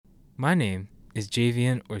My name is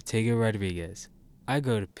Javian Ortega Rodriguez. I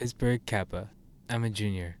go to Pittsburgh Kappa. I'm a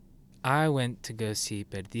junior. I went to go see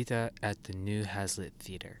Perdita at the new Hazlett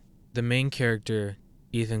Theater. The main character,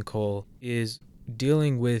 Ethan Cole, is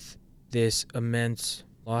dealing with this immense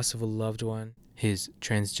loss of a loved one, his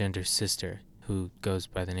transgender sister, who goes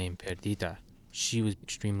by the name Perdita. She was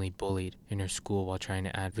extremely bullied in her school while trying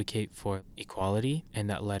to advocate for equality, and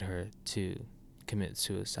that led her to commit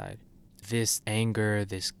suicide. This anger,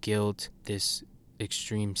 this guilt, this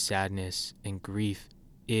extreme sadness and grief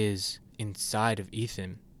is inside of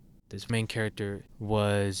Ethan. This main character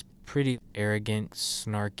was pretty arrogant,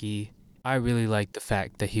 snarky. I really liked the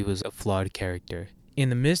fact that he was a flawed character. In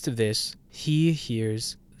the midst of this, he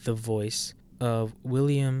hears the voice of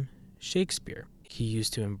William Shakespeare. He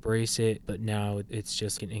used to embrace it, but now it's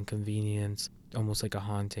just an inconvenience, almost like a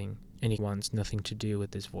haunting, and he wants nothing to do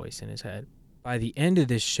with this voice in his head. By the end of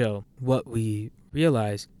this show, what we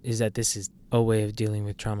realize is that this is a way of dealing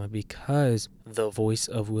with trauma because the voice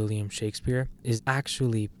of William Shakespeare is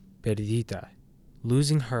actually Perdita.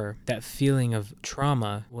 Losing her, that feeling of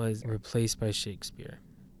trauma was replaced by Shakespeare.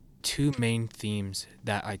 Two main themes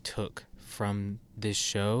that I took from this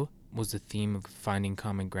show was the theme of finding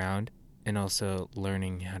common ground and also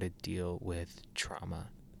learning how to deal with trauma.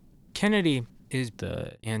 Kennedy is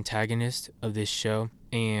the antagonist of this show,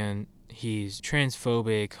 and he's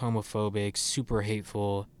transphobic, homophobic, super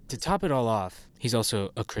hateful. To top it all off, he's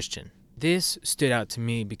also a Christian. This stood out to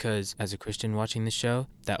me because as a Christian watching the show,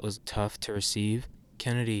 that was tough to receive.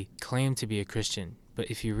 Kennedy claimed to be a Christian,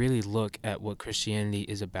 but if you really look at what Christianity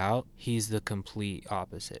is about, he's the complete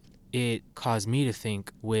opposite. It caused me to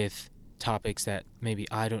think with topics that maybe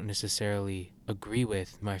I don't necessarily agree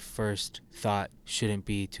with. My first thought shouldn't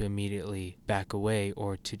be to immediately back away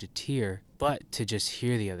or to deter, but to just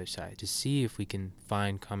hear the other side, to see if we can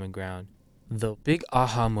find common ground. The big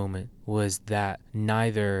aha moment was that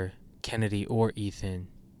neither Kennedy or Ethan,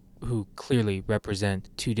 who clearly represent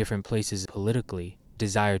two different places politically,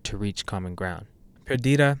 desired to reach common ground.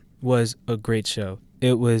 Perdita was a great show.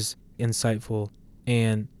 It was insightful,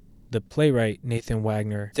 and the playwright, Nathan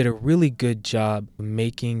Wagner, did a really good job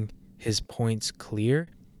making his points clear.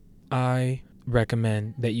 I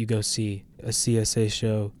recommend that you go see a CSA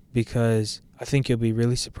show because I think you'll be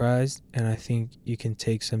really surprised, and I think you can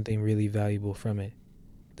take something really valuable from it.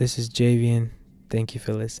 This is Javian. Thank you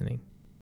for listening.